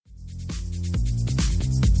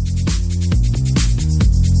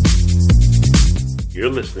You're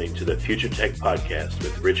listening to the Future Tech Podcast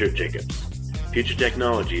with Richard Jacobs. Future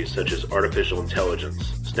technologies such as artificial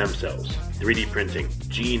intelligence, stem cells, 3D printing,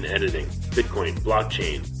 gene editing, Bitcoin,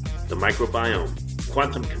 blockchain, the microbiome,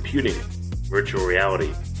 quantum computing, virtual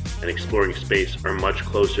reality, and exploring space are much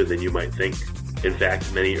closer than you might think. In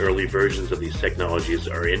fact, many early versions of these technologies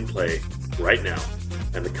are in play right now,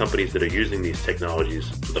 and the companies that are using these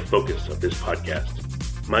technologies are the focus of this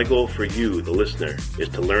podcast. My goal for you, the listener, is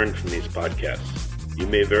to learn from these podcasts. You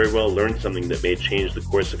may very well learn something that may change the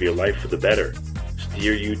course of your life for the better,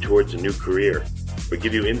 steer you towards a new career, or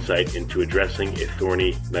give you insight into addressing a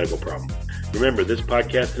thorny medical problem. Remember, this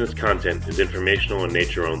podcast and its content is informational in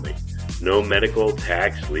nature only. No medical,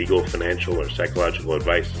 tax, legal, financial, or psychological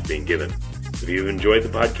advice is being given. If you've enjoyed the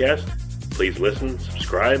podcast, please listen,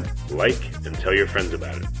 subscribe, like, and tell your friends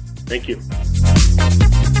about it. Thank you.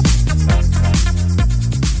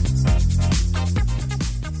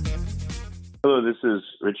 Hello, this is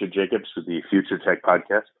Richard Jacobs with the Future Tech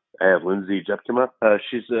Podcast. I have Lindsay Jepkema.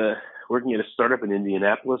 She's working at a startup in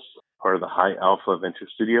Indianapolis, part of the High Alpha Venture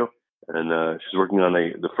Studio, and she's working on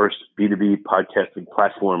the first B2B podcasting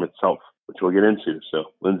platform itself, which we'll get into. So,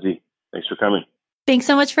 Lindsay, thanks for coming. Thanks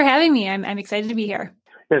so much for having me. I'm excited to be here.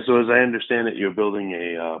 Yeah, so as I understand it, you're building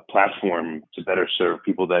a platform to better serve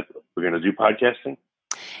people that are going to do podcasting?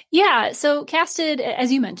 Yeah. So Casted,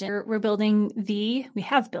 as you mentioned, we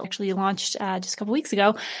have built, actually launched just a couple weeks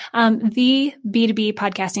ago, the B2B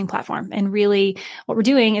podcasting platform. And really what we're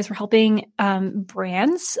doing is we're helping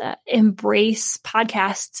brands embrace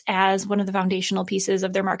podcasts as one of the foundational pieces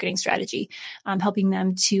of their marketing strategy, helping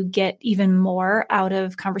them to get even more out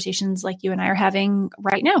of conversations like you and I are having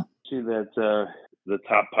right now. See that the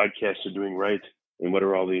top podcasts are doing right. And what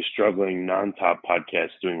are all these struggling non-top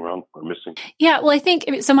podcasts doing wrong or missing? Yeah, well, I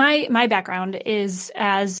think, so my background is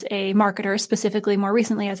as a marketer, specifically more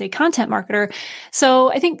recently as a content marketer.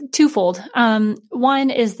 So I think twofold.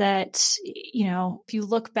 One is that, if you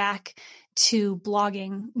look back to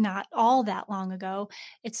blogging not all that long ago,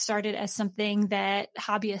 it started as something that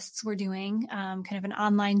hobbyists were doing, kind of an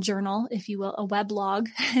online journal, if you will, a weblog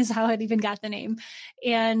is how it even got the name.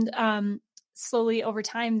 And, slowly over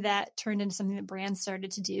time, that turned into something that brands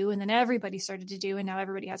started to do, and then everybody started to do, and now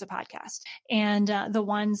everybody has a podcast. And the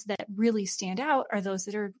ones that really stand out are those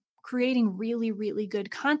that are creating really, really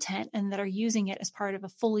good content and that are using it as part of a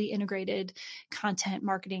fully integrated content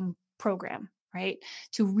marketing program, right?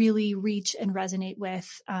 To really reach and resonate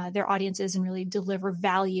with their audiences and really deliver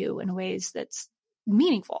value in ways that's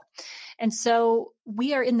meaningful. And so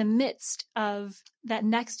we are in the midst of that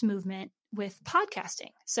next movement with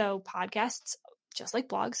podcasting. So podcasts, just like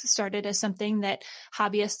blogs, started as something that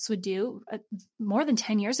hobbyists would do more than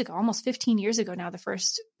 10 years ago, almost 15 years ago now, the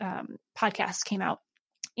first podcast came out.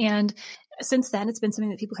 And since then, it's been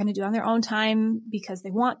something that people kind of do on their own time because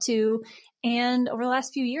they want to. And over the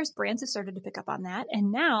last few years, brands have started to pick up on that.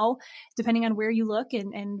 And now, depending on where you look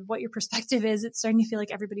and what your perspective is, it's starting to feel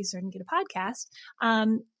like everybody's starting to get a podcast.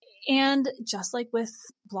 And just like with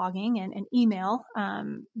blogging and email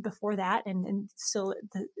before that, and still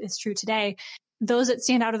is true today, those that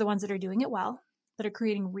stand out are the ones that are doing it well, that are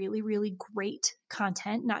creating really, really great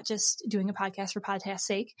content, not just doing a podcast for podcast's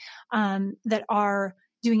sake, that are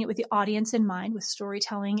doing it with the audience in mind, with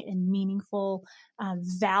storytelling and meaningful,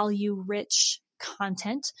 value-rich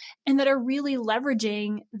content, and that are really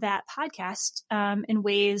leveraging that podcast in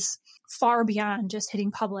ways far beyond just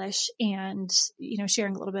hitting publish and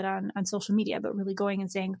sharing a little bit on social media, but really going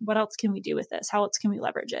and saying, what else can we do with this? How else can we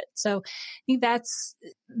leverage it? So I think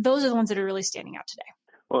those are the ones that are really standing out today.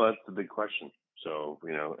 Well, that's the big question. So,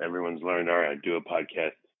 everyone's learned, all right, do a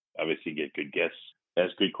podcast, obviously get good guests,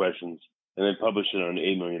 ask good questions, and then publish it on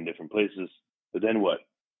 8 million different places. But then what?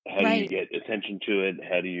 How do you get attention to it?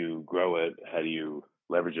 How do you grow it? How do you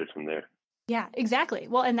leverage it from there? Yeah, exactly.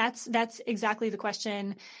 Well, and that's exactly the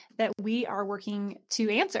question that we are working to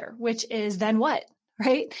answer, which is then what,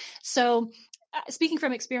 right? So speaking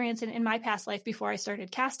from experience in my past life before I started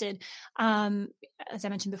Casted, as I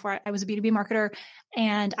mentioned before, I was a B2B marketer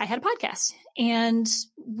and I had a podcast and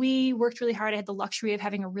we worked really hard. I had the luxury of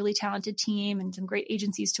having a really talented team and some great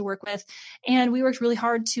agencies to work with. And we worked really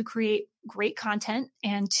hard to create great content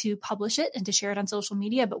and to publish it and to share it on social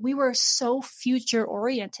media. But we were so future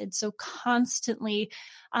oriented, so constantly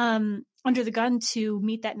under the gun to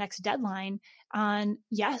meet that next deadline on,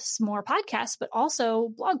 yes, more podcasts, but also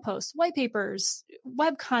blog posts, white papers,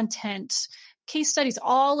 web content, case studies,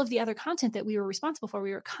 all of the other content that we were responsible for.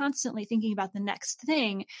 We were constantly thinking about the next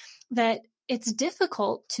thing that it's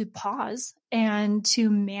difficult to pause and to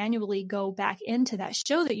manually go back into that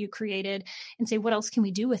show that you created and say, what else can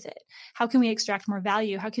we do with it? How can we extract more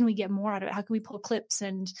value? How can we get more out of it? How can we pull clips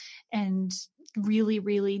and really,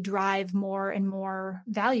 really drive more and more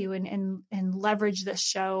value and leverage this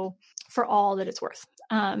show for all that it's worth?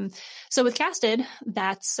 So with Casted,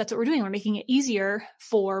 that's what we're doing. We're making it easier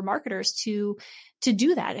for marketers to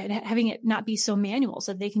do that and having it not be so manual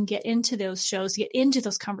so they can get into those shows, get into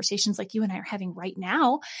those conversations like you and I are having right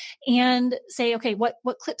now and say, okay, what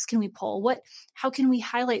clips can we pull? How can we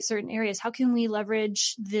highlight certain areas? How can we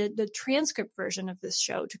leverage the transcript version of this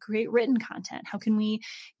show to create written content? How can we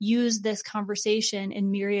use this conversation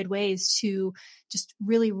in myriad ways to just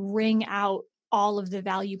really wring out all of the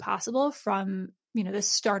value possible from, this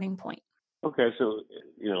starting point? Okay, so,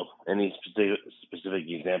 any specific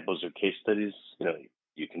examples or case studies?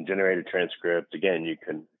 You can generate a transcript. Again, you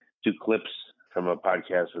can do clips from a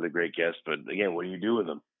podcast with a great guest. But again, what do you do with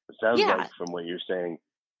them? It sounds like from what you're saying,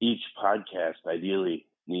 each podcast ideally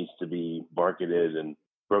needs to be marketed and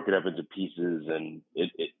broken up into pieces. And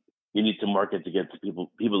you need to market to get to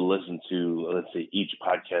people to listen to, let's say, each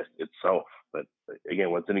podcast itself. But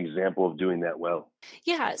again, what's an example of doing that well?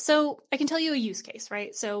 Yeah. So I can tell you a use case,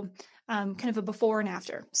 right? So kind of a before and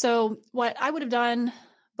after. So what I would have done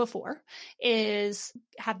before is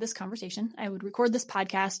have this conversation. I would record this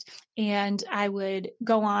podcast and I would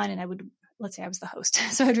go on and let's say I was the host.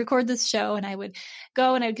 So I'd record this show and I would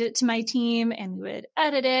go and I'd get it to my team and we would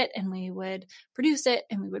edit it and we would produce it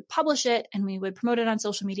and we would publish it and we would promote it on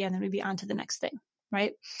social media and then we'd be on to the next thing.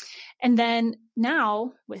 Right. And then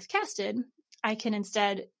now with Casted, I can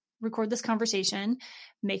instead record this conversation,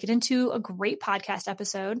 make it into a great podcast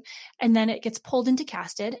episode, and then it gets pulled into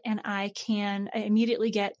Casted and I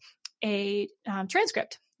immediately get a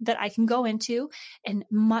transcript that I can go into and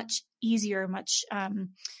much easier, much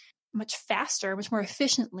faster, much more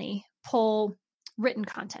efficiently pull written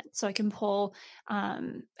content. So I can pull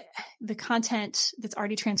the content that's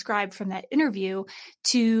already transcribed from that interview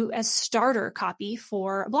as starter copy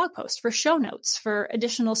for a blog post, for show notes, for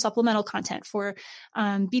additional supplemental content, for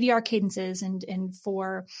BDR cadences, and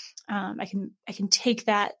for I can take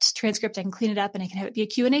that transcript, I can clean it up, and I can have it be a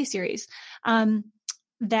Q&A series.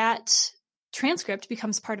 That transcript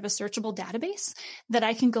becomes part of a searchable database that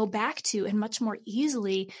I can go back to and much more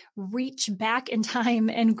easily reach back in time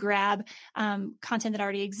and grab content that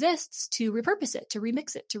already exists to repurpose it, to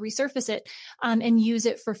remix it, to resurface it, and use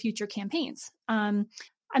it for future campaigns.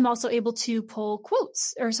 I'm also able to pull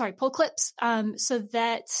clips, so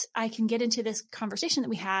that I can get into this conversation that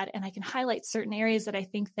we had and I can highlight certain areas that I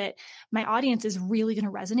think that my audience is really going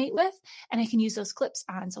to resonate with. And I can use those clips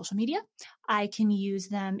on social media. I can use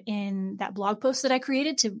them in that blog post that I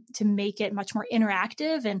created to make it much more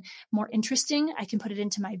interactive and more interesting. I can put it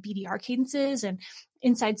into my BDR cadences and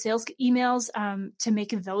inside sales emails to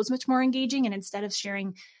make those much more engaging. And instead of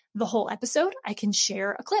sharing the whole episode, I can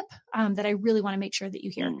share a clip that I really want to make sure that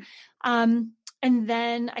you hear. And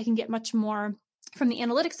then I can get much more from the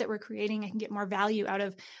analytics that we're creating. I can get more value out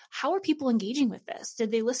of how are people engaging with this?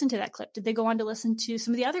 Did they listen to that clip? Did they go on to listen to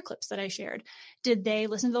some of the other clips that I shared? Did they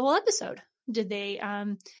listen to the whole episode? Did they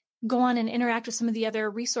go on and interact with some of the other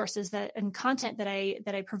resources and content that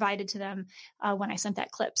I provided to them when I sent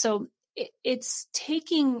that clip? So it's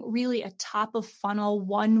taking really a top of funnel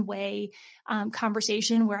one way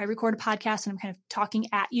conversation where I record a podcast and I'm kind of talking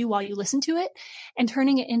at you while you listen to it, and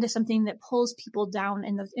turning it into something that pulls people down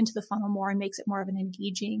into the funnel more and makes it more of an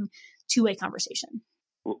engaging two-way conversation.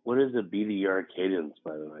 What is a BDR cadence,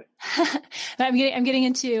 by the way? I'm getting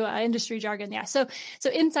into industry jargon. Yeah. So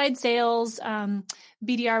inside sales,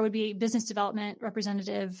 BDR would be business development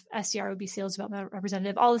representative. SDR would be sales development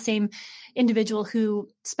representative. All the same individual who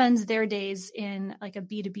spends their days in like a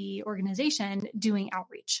B2B organization doing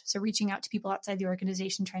outreach. So reaching out to people outside the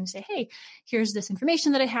organization, trying to say, hey, here's this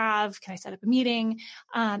information that I have. Can I set up a meeting?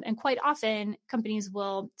 And quite often companies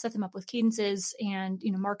will set them up with cadences, and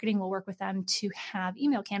marketing will work with them to have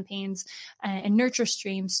email campaigns and nurture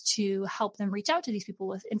streams to help them reach out to these people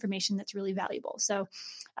with information that's really valuable. So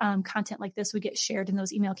content like this would get shared in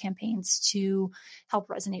those email campaigns to help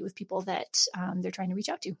resonate with people that they're trying to reach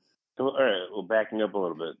out to. So, all right, well, backing up a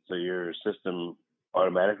little bit. So your system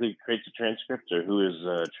automatically creates a transcript, or who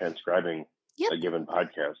is transcribing a given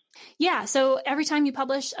podcast? Yeah. So every time you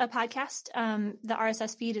publish a podcast, the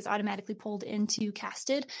RSS feed is automatically pulled into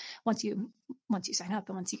Casted once you sign up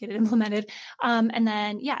and once you get it implemented. And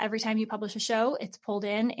then, every time you publish a show, it's pulled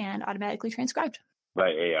in and automatically transcribed. By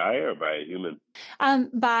AI or by a human?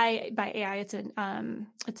 By AI. It's an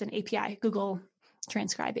API, Google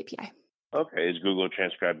Transcribe API. Okay. Is Google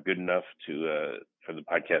Transcribe good enough to for the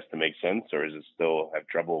podcast to make sense, or does it still have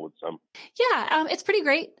trouble with some? Yeah, it's pretty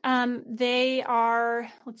great. They are,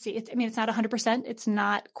 let's see, it's not 100%. It's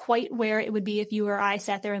not quite where it would be if you or I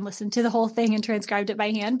sat there and listened to the whole thing and transcribed it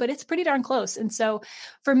by hand, but it's pretty darn close. And so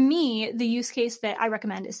for me, the use case that I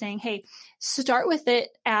recommend is saying, hey, start with it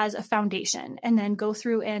as a foundation and then go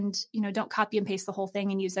through and, don't copy and paste the whole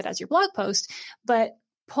thing and use that as your blog post, but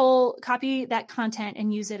copy that content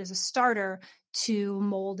and use it as a starter to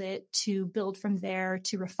mold it, to build from there,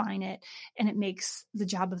 to refine it. And it makes the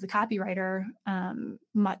job of the copywriter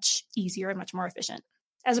much easier and much more efficient,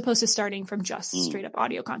 as opposed to starting from just straight up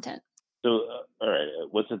audio content. So, all right,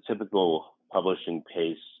 what's a typical publishing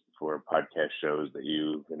pace for podcast shows that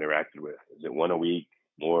you've interacted with? Is it one a week,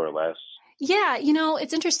 more or less? Yeah,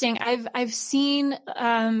 it's interesting. I've seen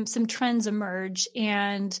some trends emerge,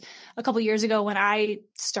 and a couple of years ago when I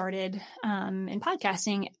started in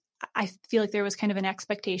podcasting, I feel like there was kind of an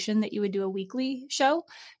expectation that you would do a weekly show,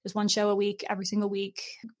 just one show a week, every single week,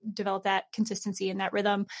 develop that consistency and that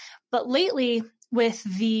rhythm. But lately, with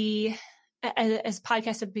as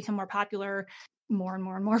podcasts have become more popular, more and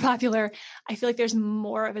more and more popular, I feel like there's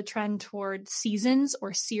more of a trend toward seasons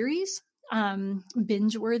or series.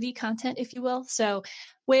 Binge-worthy content, if you will. So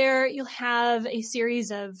where you'll have a series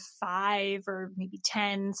of 5 or maybe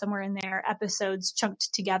 10, somewhere in there, episodes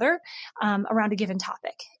chunked together around a given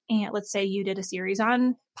topic. And let's say you did a series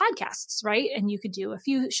on podcasts, right? And you could do a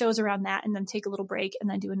few shows around that and then take a little break and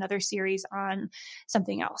then do another series on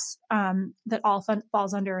something else that all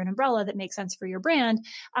falls under an umbrella that makes sense for your brand.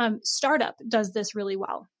 Startup does this really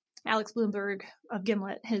well. Alex Blumberg of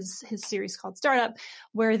Gimlet, his series called Startup,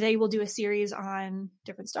 where they will do a series on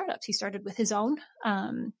different startups. He started with his own,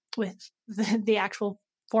 with the actual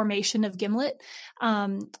formation of Gimlet.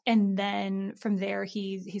 And then from there,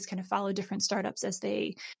 he's kind of followed different startups as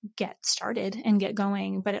they get started and get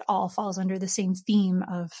going, but it all falls under the same theme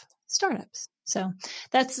of startups. So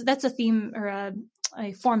that's a theme or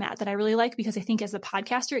a format that I really like, because I think as a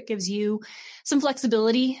podcaster, it gives you some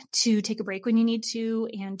flexibility to take a break when you need to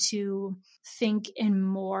and to think in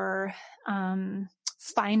more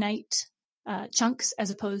finite chunks, as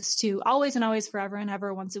opposed to always and always, forever and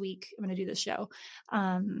ever, once a week, I'm going to do this show.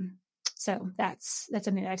 So that's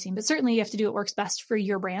something that I've seen, but certainly you have to do what works best for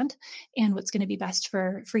your brand and what's going to be best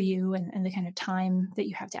for you and the kind of time that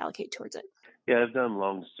you have to allocate towards it. Yeah, I've done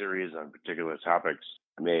long series on particular topics.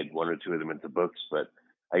 I made 1 or 2 of them into books, but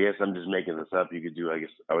I guess I'm just making this up. You could do, I guess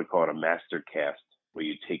I would call it a master cast, where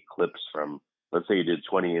you take clips from, let's say you did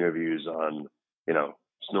 20 interviews on,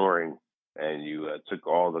 snoring, and you took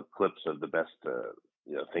all the clips of the best,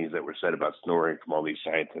 things that were said about snoring from all these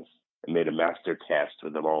scientists and made a master cast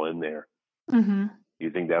with them all in there. Mm-hmm. Do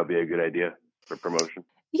you think that would be a good idea for promotion?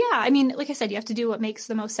 Yeah. I mean, like I said, you have to do what makes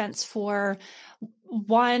the most sense for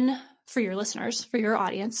your listeners, for your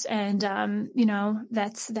audience. And,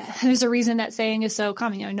 there's a reason that saying is so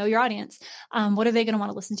common, know your audience. What are they going to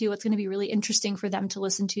want to listen to? What's going to be really interesting for them to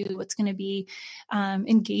listen to? What's going to be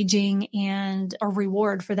engaging and a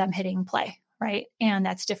reward for them hitting play? Right. And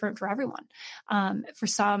that's different for everyone. For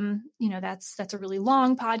some, that's a really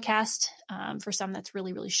long podcast. For some, that's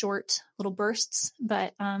really, really short little bursts,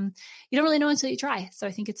 but you don't really know until you try. So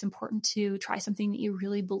I think it's important to try something that you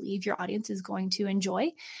really believe your audience is going to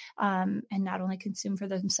enjoy, and not only consume for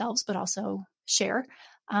themselves, but also share,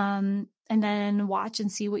 and then watch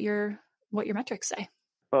and see what your metrics say.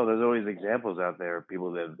 Well, there's always examples out there of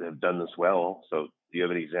people that have done this well. So do you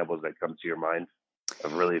have any examples that come to your mind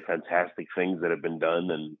of really fantastic things that have been done?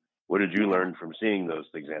 And what did you learn from seeing those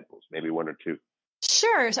examples? Maybe 1 or 2.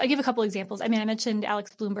 Sure. So I give a couple examples. I mean, I mentioned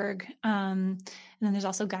Alex Blumberg, and then there's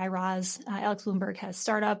also Guy Raz. Alex Blumberg has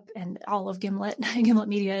Startup and all of Gimlet. Gimlet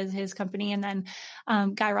Media is his company. And then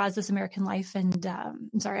Guy Raz, This American Life, and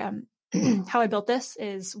How I Built This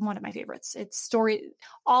is one of my favorites. It's story.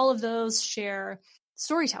 All of those share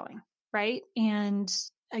storytelling, right? And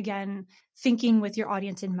again, thinking with your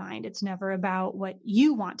audience in mind. It's never about what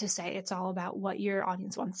you want to say. It's all about what your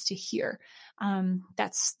audience wants to hear.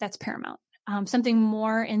 That's paramount. Something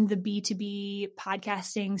more in the B2B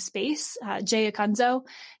podcasting space. Jay Acunzo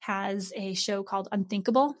has a show called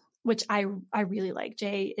Unthinkable, which I really like.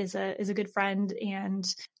 Jay is a good friend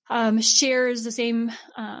and shares the same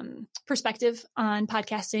perspective on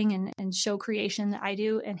podcasting and show creation that I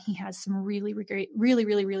do. And he has some really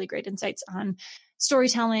great insights on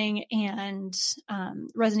storytelling and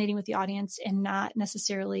resonating with the audience, and not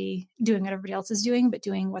necessarily doing what everybody else is doing, but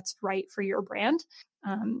doing what's right for your brand.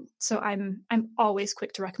 So I'm always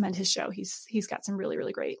quick to recommend his show. He's got some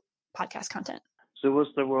really great podcast content. So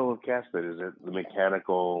what's the role of Castbit? Is it the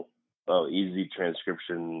mechanical, easy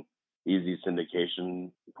transcription easy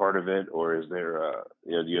syndication part of it, or is there,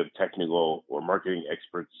 do you have technical or marketing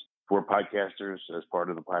experts for podcasters as part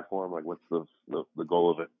of the platform? Like, what's the goal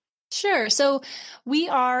of it? Sure. So we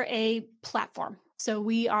are a platform. So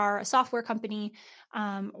we are a software company.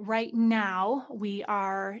 Right now, we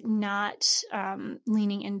are not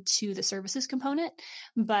leaning into the services component,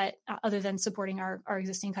 but other than supporting our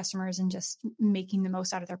existing customers and just making the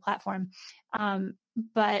most out of their platform.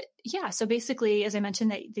 But yeah, so basically, as I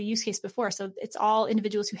mentioned, the use case before, so it's all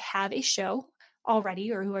individuals who have a show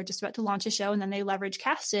already or who are just about to launch a show, and then they leverage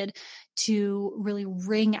Casted to really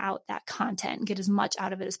wring out that content and get as much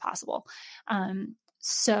out of it as possible.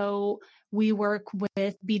 So we work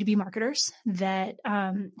with B2B marketers that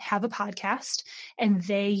have a podcast, and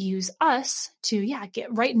they use us to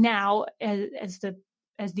get right now as the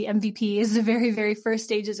MVP, as the very, very first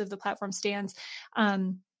stages of the platform stands.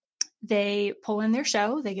 They pull in their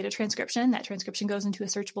show, they get a transcription. That transcription goes into a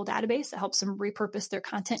searchable database that helps them repurpose their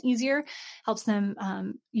content easier, helps them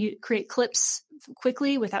create clips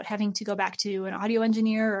quickly without having to go back to an audio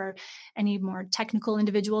engineer or any more technical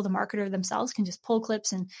individual. The marketer themselves can just pull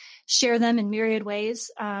clips and share them in myriad ways,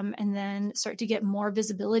 and then start to get more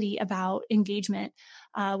visibility about engagement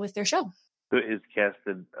with their show. So is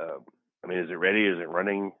Casted, is it ready? Is it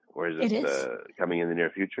running? Or is it coming in the near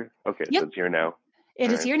future? Okay, yep. So it's here now. It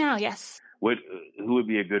is here now, yes. Who would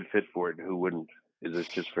be a good fit for it and who wouldn't? Is this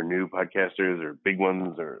just for new podcasters or big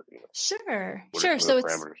ones, or? Sure. So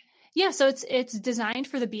it's designed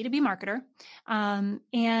for the B2B marketer,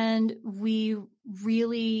 and we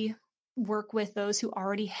really work with those who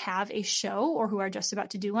already have a show or who are just about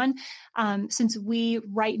to do one. Since we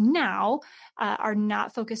right now are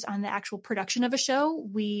not focused on the actual production of a show,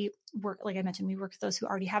 we work, like I mentioned, we work with those who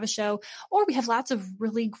already have a show, or we have lots of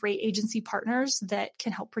really great agency partners that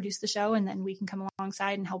can help produce the show, and then we can come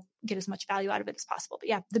alongside and help get as much value out of it as possible. But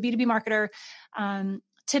yeah, the B2B marketer,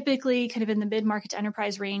 typically kind of in the mid-market to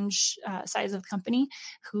enterprise range size of the company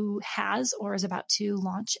who has or is about to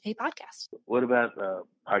launch a podcast. What about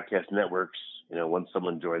podcast networks? Once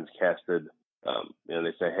someone joins Casted,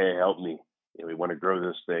 they say, hey, help me. We want to grow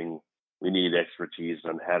this thing. We need expertise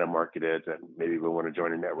on how to market it, and maybe we want to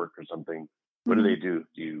join a network or something. What do they do?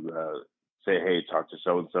 Do you say, hey, talk to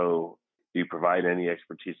so-and-so? Do you provide any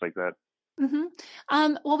expertise like that?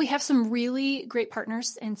 Mm-hmm. Well, we have some really great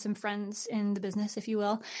partners and some friends in the business, if you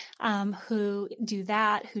will, who do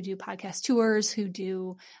that, who do podcast tours, who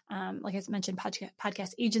do, like I mentioned,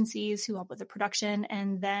 podcast agencies who help with the production.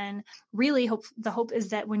 And then really the hope is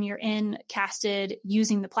that when you're in Casted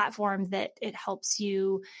using the platform, that it helps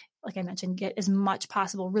you, like I mentioned, get as much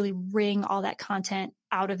possible, really wring all that content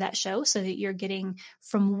out of that show so that you're getting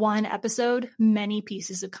from one episode, many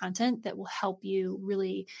pieces of content that will help you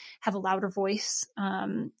really have a louder voice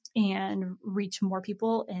and reach more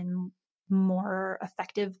people in more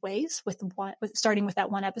effective ways with starting with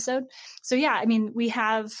that one episode. So yeah, we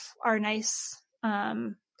have our nice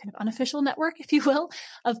kind of unofficial network, if you will,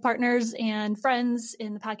 of partners and friends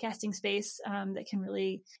in the podcasting space that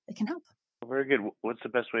can help. Very good. What's the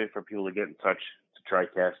best way for people to get in touch to try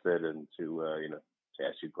Casted and to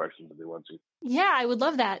ask you questions if they want to? Yeah, I would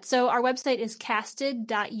love that. So our website is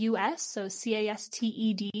casted.us, so casted.us.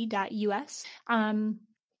 And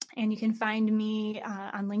you can find me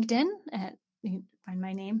on LinkedIn. You can find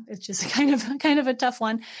my name. It's just kind of a tough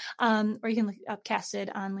one. Or you can look up Casted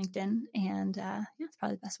on LinkedIn, and it's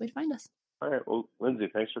probably the best way to find us. All right. Well, Lindsay,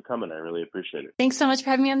 thanks for coming. I really appreciate it. Thanks so much for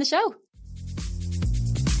having me on the show.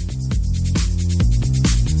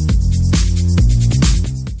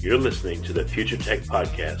 You're listening to the Future Tech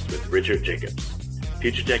Podcast with Richard Jacobs.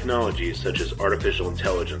 Future technologies such as artificial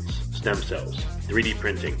intelligence, stem cells, 3D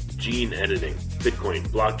printing, gene editing, Bitcoin,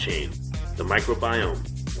 blockchain, the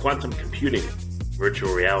microbiome, quantum computing,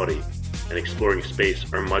 virtual reality, and exploring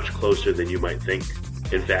space are much closer than you might think.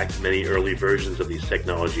 In fact, many early versions of these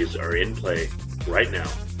technologies are in play right now,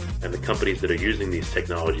 and the companies that are using these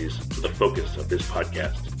technologies are the focus of this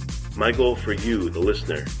podcast. My goal for you, the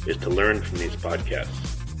listener, is to learn from these podcasts.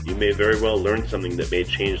 You may very well learn something that may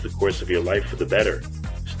change the course of your life for the better,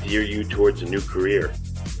 steer you towards a new career,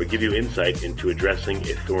 or give you insight into addressing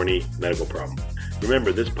a thorny medical problem.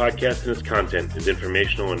 Remember, this podcast and its content is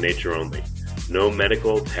informational in nature only. No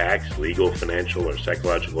medical, tax, legal, financial, or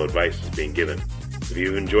psychological advice is being given. If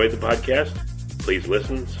you've enjoyed the podcast, please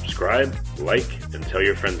listen, subscribe, like, and tell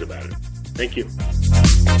your friends about it. Thank you.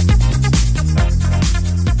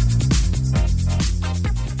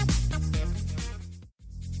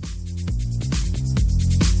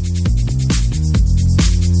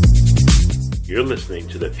 You're listening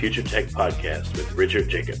to the Future Tech Podcast with Richard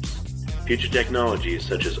Jacobs. Future technologies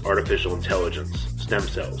such as artificial intelligence, stem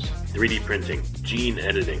cells, 3D printing, gene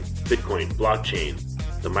editing, Bitcoin, blockchain,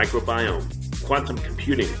 the microbiome, quantum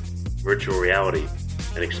computing, virtual reality,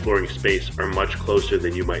 and exploring space are much closer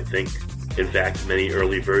than you might think. In fact, many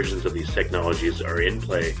early versions of these technologies are in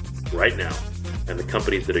play right now, and the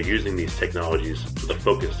companies that are using these technologies are the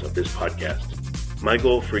focus of this podcast. My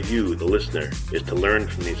goal for you, the listener, is to learn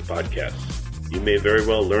from these podcasts. You may very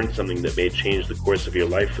well learn something that may change the course of your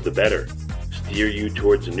life for the better, steer you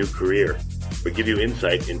towards a new career, or give you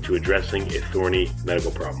insight into addressing a thorny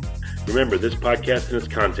medical problem. Remember, this podcast and its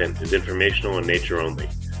content is informational in nature only.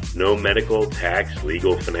 No medical, tax,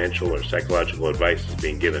 legal, financial, or psychological advice is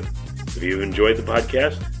being given. If you've enjoyed the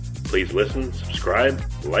podcast, please listen, subscribe,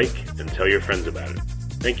 like, and tell your friends about it.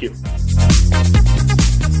 Thank you.